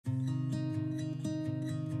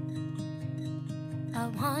I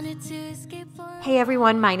wanted to escape for Hey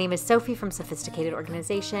everyone, my name is Sophie from Sophisticated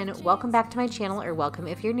Organization. Welcome back to my channel, or welcome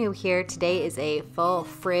if you're new here. Today is a full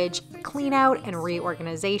fridge clean out and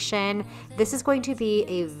reorganization. This is going to be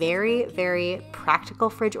a very practical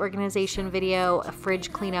fridge organization video, a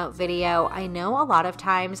fridge clean out video. I know a lot of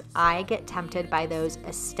times I get tempted by those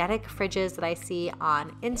aesthetic fridges that I see on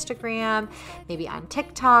Instagram, maybe on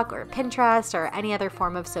TikTok or Pinterest or any other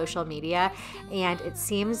form of social media, and it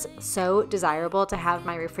seems so desirable to have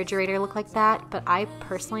my refrigerator look like that. But I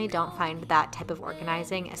personally don't find that type of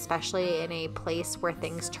organizing, especially in a place where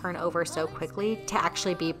things turn over so quickly, to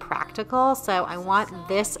actually be practical. So I want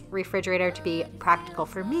this refrigerator to be practical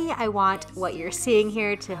for me. I want what you're seeing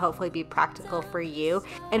here to hopefully be practical for you.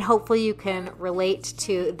 And hopefully you can relate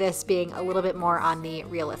to this being a little bit more on the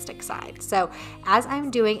realistic side. So as I'm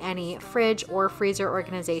doing any fridge or freezer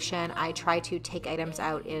organization, I try to take items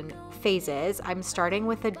out in phases. I'm starting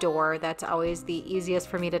with a door. That's always the easiest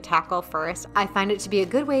for me to tackle first. I find it to be a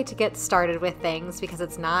good way to get started with things because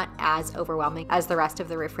it's not as overwhelming as the rest of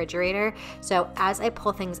the refrigerator. So as I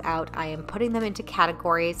pull things out, I am putting them into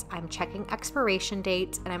categories, I'm checking expiration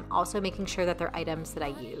dates, and I'm also making sure that they're items that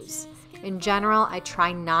I use. In general, I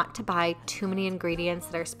try not to buy too many ingredients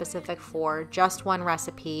that are specific for just one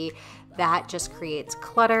recipe. That just creates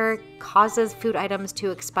clutter, causes food items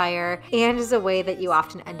to expire, and is a way that you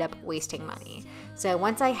often end up wasting money. So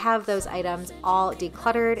once I have those items all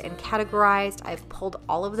decluttered and categorized, I've pulled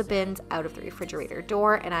all of the bins out of the refrigerator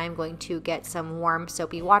door, and I'm going to get some warm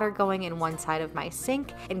soapy water going in one side of my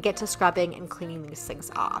sink and get to scrubbing and cleaning these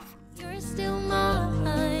things off. you're still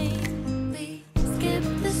mine. We skip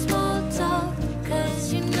the small talk,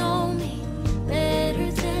 cause you know me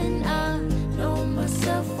better than I know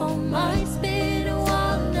myself. On my been a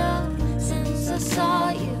while now since I saw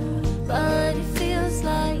you, but it feels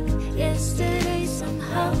like yesterday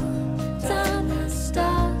somehow. Time has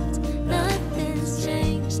stopped, nothing's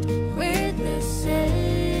changed, we're the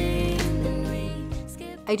same, and we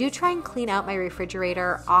skip. I do try and clean out my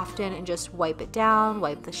refrigerator often and just wipe it down,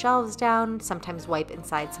 wipe the shelves down, sometimes wipe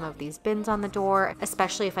inside some of these bins on the door,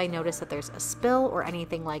 especially if I notice that there's a spill or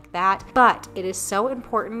anything like that. But it is so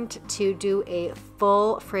important to do a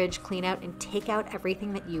full fridge clean out and take out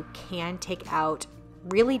everything that you can take out.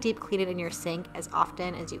 Really deep clean it in your sink as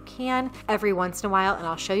often as you can every once in a while, and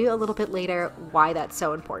I'll show you a little bit later why that's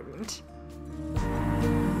so important.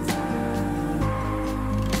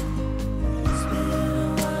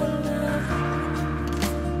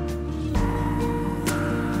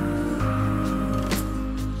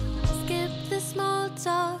 Skip the small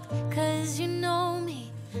talk, cause you know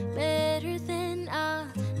me better than I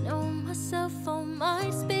know myself. On my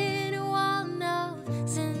been a while now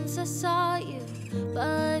since I saw you,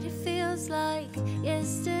 but it feels like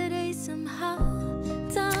yesterday somehow.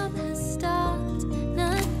 Time has stopped,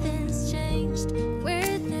 nothing's changed,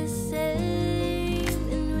 we're the same,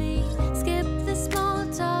 and we skip the small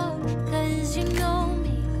talk, cause you know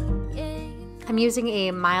me, yeah. I'm using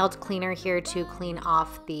a mild cleaner here to clean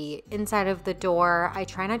off the inside of the door. I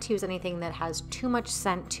try not to use anything that has too much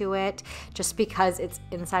scent to it, just because it's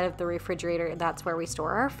inside of the refrigerator. That's where we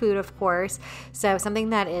store our food, of course. So something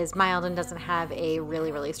that is mild and doesn't have a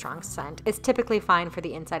really strong scent is typically fine for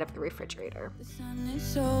the inside of the refrigerator. The sun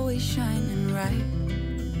is always shining bright.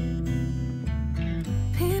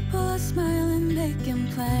 People are smiling, making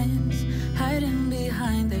plans, hiding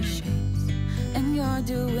behind their shades, and you're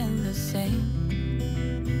doing the same.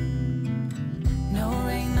 No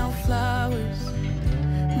rain, no flowers,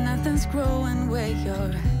 nothing's growing where you're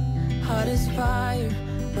at. Heart is fire,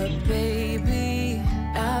 but baby,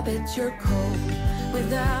 I bet you're cold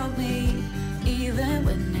without me, even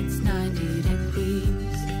when it's 90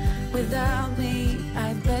 degrees. Without me,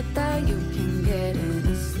 I bet that you can get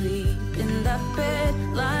any sleep in that bed,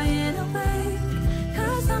 lying awake,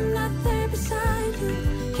 cause I'm not there beside you,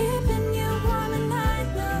 keeping you warm, and I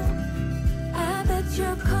know I bet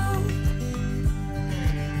you're cold.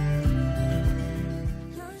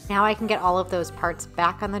 Now I can get all of those parts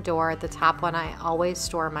back on the door. The top one, I always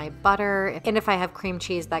store my butter, and if I have cream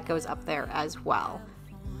cheese, that goes up there as well.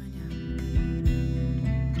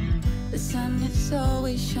 The sun is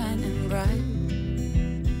always shining bright.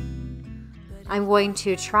 I'm going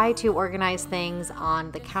to try to organize things on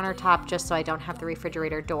the countertop just so I don't have the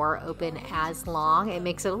refrigerator door open as long. It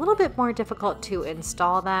makes it a little bit more difficult to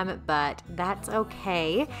install them, but that's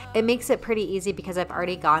okay. It makes it pretty easy because I've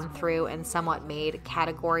already gone through and somewhat made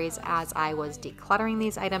categories as I was decluttering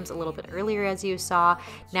these items a little bit earlier, as you saw.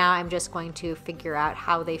 Now I'm just going to figure out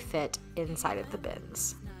how they fit inside of the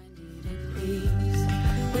bins.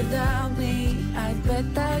 Without me, I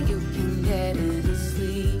bet that you can get any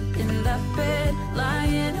sleep in the that bed,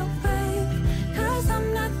 lying awake, 'cause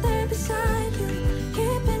I'm not there beside you,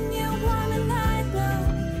 keeping you warm and I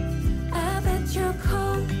know I bet you're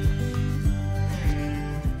cold.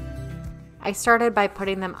 I started by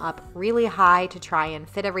putting them up really high to try and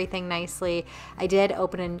fit everything nicely. I did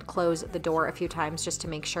open and close the door a few times just to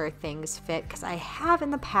make sure things fit, because I have in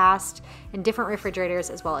the past in different refrigerators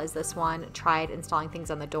as well as this one tried installing things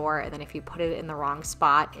on the door, and then if you put it in the wrong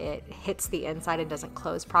spot it hits the inside and doesn't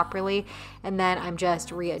close properly, and then I'm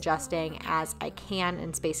just readjusting as I can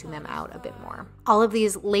and spacing them out a bit more. All of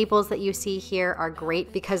these labels that you see here are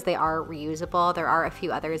great because they are reusable. There are a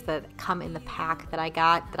few others that come in the pack that I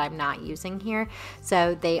got that I'm not using here,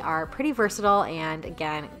 so they are pretty versatile and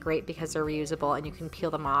again great because they're reusable and you can peel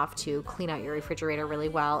them off to clean out your refrigerator really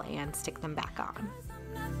well and stick them back on.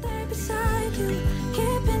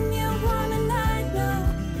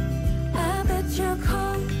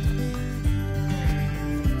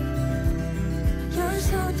 You're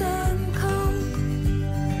so damn cold.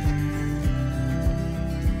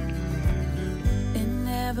 It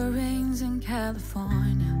never rains in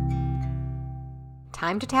California.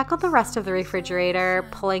 Time to tackle the rest of the refrigerator,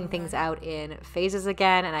 pulling things out in phases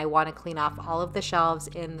again, and I want to clean off all of the shelves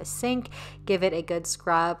in the sink, give it a good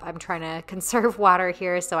scrub. I'm trying to conserve water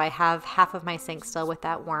here, so I have half of my sink still with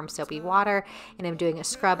that warm soapy water, and I'm doing a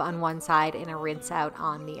scrub on one side and a rinse out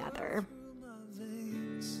on the other.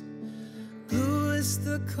 Blue is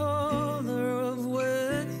the color of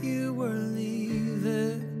when you were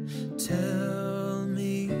leaving. Tell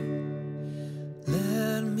me,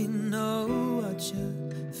 let me know what you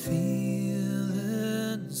feel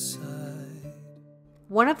inside.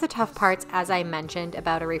 One of the tough parts, as I mentioned,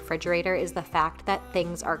 about a refrigerator is the fact that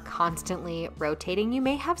things are constantly rotating. You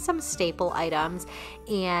may have some staple items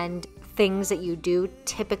and things that you do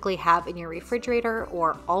typically have in your refrigerator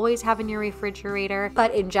or always have in your refrigerator.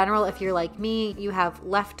 But in general, if you're like me, you have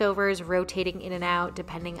leftovers rotating in and out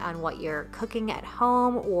depending on what you're cooking at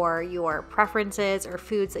home or your preferences or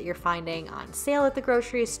foods that you're finding on sale at the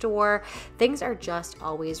grocery store. Things are just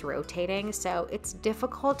always rotating, so it's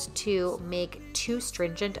difficult to make too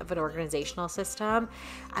stringent of an organizational system.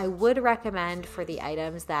 I would recommend for the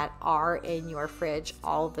items that are in your fridge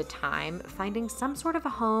all the time, finding some sort of a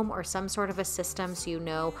home or some sort of a system so you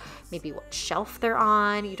know maybe what shelf they're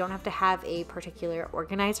on. You don't have to have a particular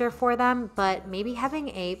organizer for them, but maybe having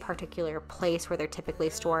a particular place where they're typically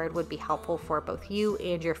stored would be helpful for both you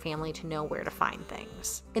and your family to know where to find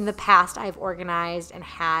things. In the past, I've organized and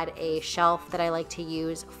had a shelf that I like to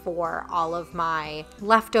use for all of my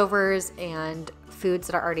leftovers and foods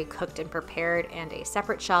that are already cooked and prepared, and a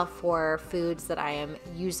separate shelf for foods that I am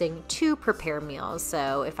using to prepare meals.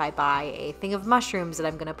 So if I buy a thing of mushrooms that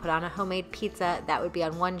I'm going to put on a homemade pizza, that would be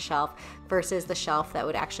on one shelf versus the shelf that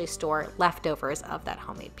would actually store leftovers of that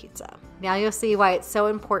homemade pizza. Now you'll see why it's so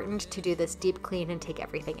important to do this deep clean and take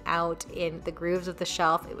everything out in the grooves of the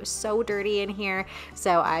shelf. It was so dirty in here,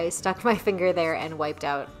 so I stuck my finger there and wiped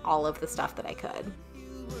out all of the stuff that I could.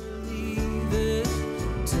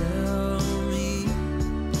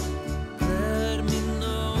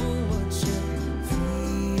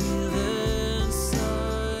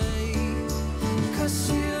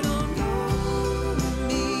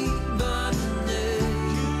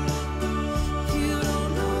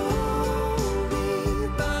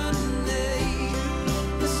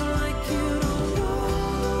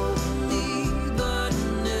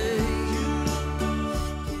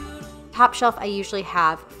 Top shelf I usually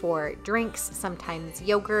have for drinks, sometimes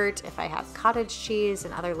yogurt, if I have cottage cheese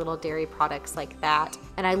and other little dairy products like that.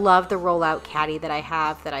 And I love the rollout caddy that I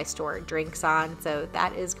have that I store drinks on, so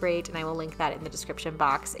that is great, and I will link that in the description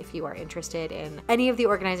box if you are interested in any of the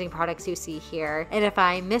organizing products you see here. And if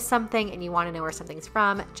I miss something and you want to know where something's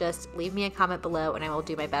from, just leave me a comment below and I will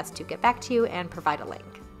do my best to get back to you and provide a link.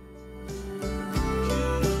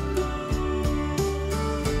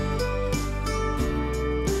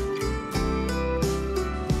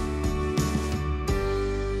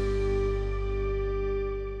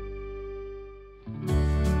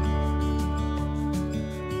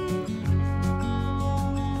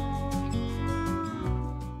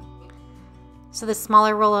 So the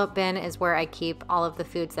smaller roll-up bin is where I keep all of the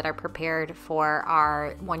foods that are prepared for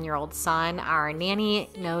our one-year-old son. Our nanny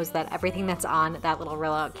knows that everything that's on that little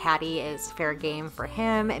roll-out caddy is fair game for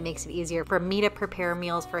him. It makes it easier for me to prepare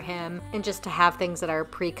meals for him and just to have things that are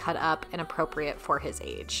pre-cut up and appropriate for his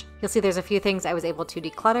age. You'll see there's a few things I was able to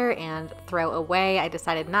declutter and throw away. I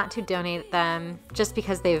decided not to donate them just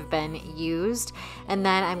because they've been used. And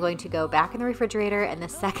then I'm going to go back in the refrigerator, and the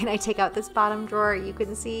second I take out this bottom drawer, you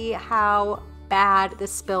can see how bad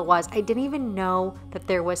this spill was. I didn't even know that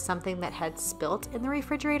there was something that had spilt in the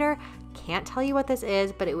refrigerator. Can't tell you what this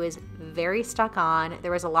is, but it was very stuck on.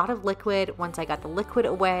 There was a lot of liquid. Once I got the liquid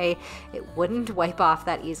away, it wouldn't wipe off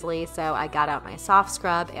that easily. So I got out my soft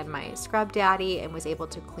scrub and my Scrub Daddy and was able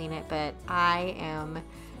to clean it, but I am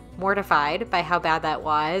mortified by how bad that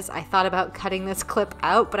was. I thought about cutting this clip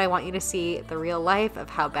out, but I want you to see the real life of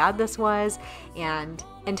how bad this was and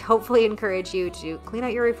hopefully encourage you to clean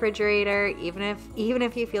out your refrigerator, even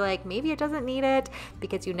if you feel like maybe it doesn't need it,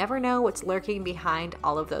 because you never know what's lurking behind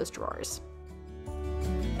all of those drawers.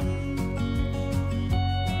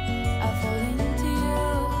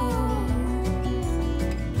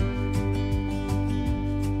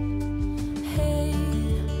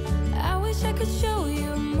 I could show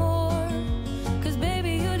you more, 'cause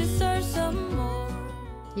baby, you deserve some more.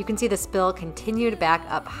 You can see the spill continued back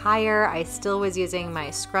up higher. I still was using my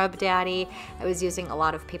Scrub Daddy. I was using a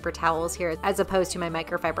lot of paper towels here as opposed to my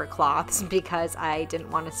microfiber cloths because I didn't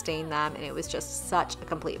want to stain them, and it was just such a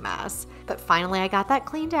complete mess. But finally I got that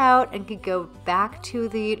cleaned out and could go back to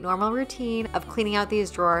the normal routine of cleaning out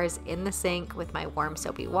these drawers in the sink with my warm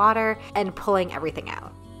soapy water and pulling everything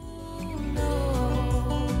out.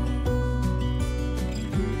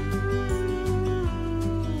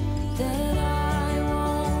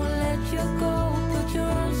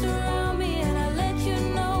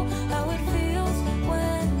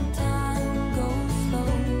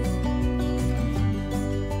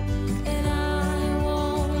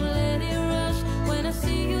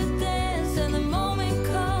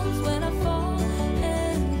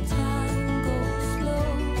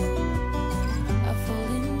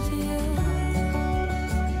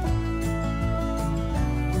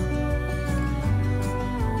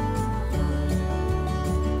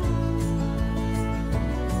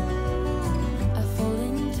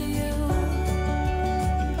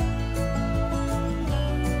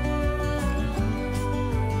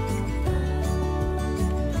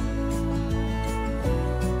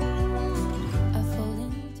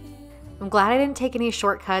 I'm glad I didn't take any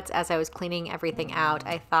shortcuts as I was cleaning everything out.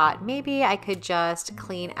 I thought maybe I could just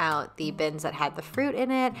clean out the bins that had the fruit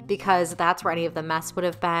in it because that's where any of the mess would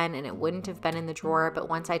have been and it wouldn't have been in the drawer. But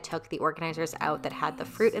once I took the organizers out that had the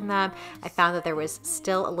fruit in them, I found that there was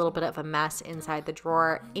still a little bit of a mess inside the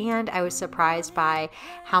drawer, and I was surprised by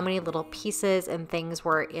how many little pieces and things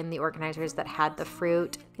were in the organizers that had the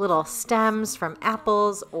fruit. Little stems from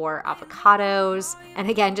apples or avocados. And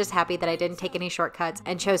again, just happy that I didn't take any shortcuts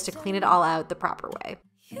and chose to clean it all out the proper way.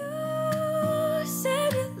 You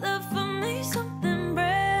said you love for me something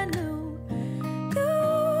brand new.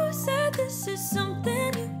 You said this is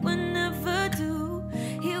something you would never do.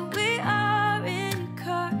 Here we are in your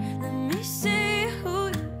car. Let me see who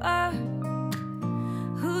you are,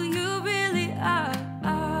 who you really are.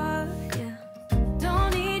 Yeah.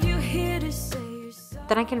 Don't need you here to say.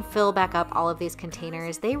 Then I can fill back up all of these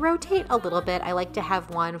containers. They rotate a little bit. I like to have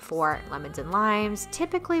one for lemons and limes,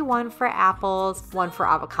 typically one for apples, one for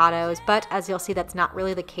avocados, but as you'll see, that's not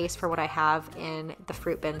really the case for what I have in the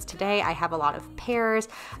fruit bins today. I have a lot of pears,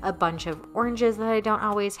 a bunch of oranges that I don't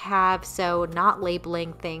always have, so not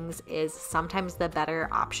labeling things is sometimes the better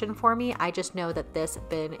option for me. I just know that this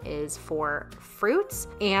bin is for fruits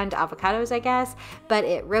and avocados, I guess, but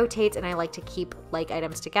it rotates and I like to keep like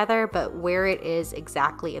items together, but where it is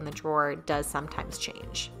exactly in the drawer does sometimes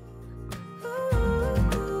change.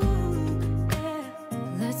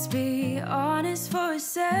 Let's be honest for a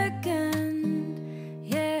second.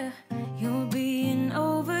 Yeah, you're being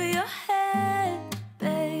over your head,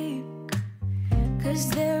 babe. 'Cause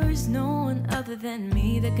there is no one other than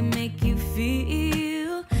me that can make you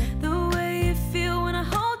feel the way you feel when I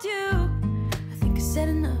hold you. I think I said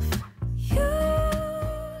enough.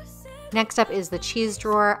 Next up is the cheese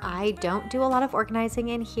drawer. I don't do a lot of organizing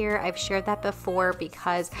in here. I've shared that before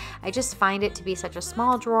because I just find it to be such a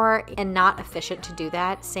small drawer and not efficient to do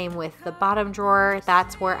that. Same with the bottom drawer.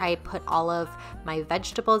 That's where I put all of my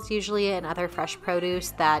vegetables usually and other fresh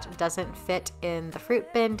produce that doesn't fit in the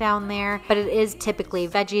fruit bin down there. But it is typically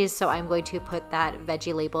veggies, so I'm going to put that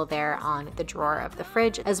veggie label there on the drawer of the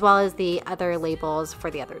fridge, as well as the other labels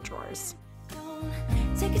for the other drawers.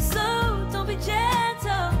 Take it slow, don't be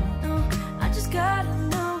gentle. No, I just gotta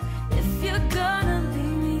know if you're gonna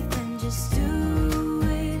leave me, then just do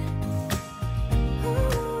it.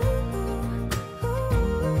 Ooh,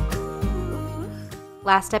 ooh, ooh.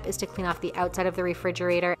 Last step is to clean off the outside of the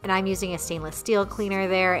refrigerator, and I'm using a stainless steel cleaner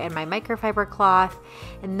there and my microfiber cloth.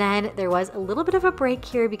 And then there was a little bit of a break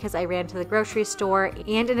here because I ran to the grocery store,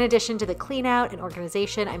 and in addition to the clean out and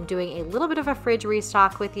organization, I'm doing a little bit of a fridge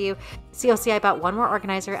restock with you. So you'll see I bought one more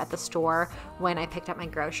organizer at the store when I picked up my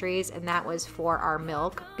groceries, and that was for our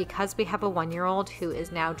milk. Because we have a 1-year-old who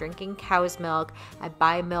is now drinking cow's milk, I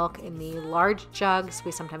buy milk in the large jugs.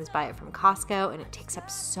 We sometimes buy it from Costco, and it takes up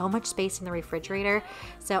so much space in the refrigerator.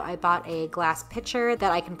 So I bought a glass pitcher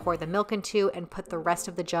that I can pour the milk into and put the rest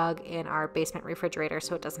of the jug in our basement refrigerator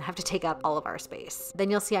so it doesn't have to take up all of our space. Then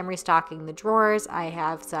you'll see I'm restocking the drawers. I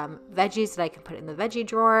have some veggies that I can put in the veggie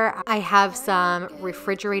drawer. I have some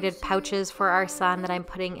refrigerated pouches for our son that I'm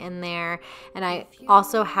putting in there. And I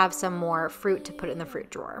also have some more fruit to put in the fruit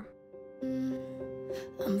drawer.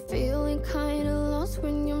 I'm feeling kinda lost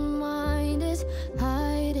when your mind is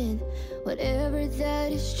hiding whatever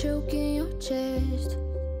that is choking your chest.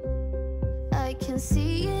 I can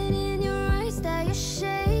see it in your eyes that you're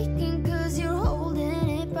shaking 'cause you're holding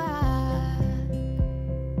it back.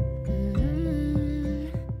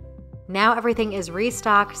 Now everything is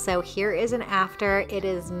restocked, so here is an after. It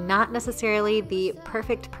is not necessarily the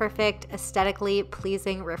perfect, aesthetically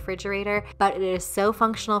pleasing refrigerator, but it is so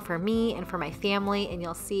functional for me and for my family, and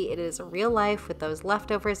you'll see it is real life with those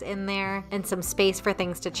leftovers in there and some space for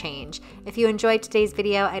things to change. If you enjoyed today's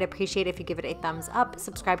video, I'd appreciate if you give it a thumbs up,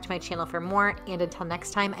 subscribe to my channel for more, and until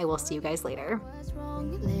next time, I will see you guys later. What's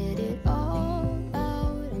wrong? Let it all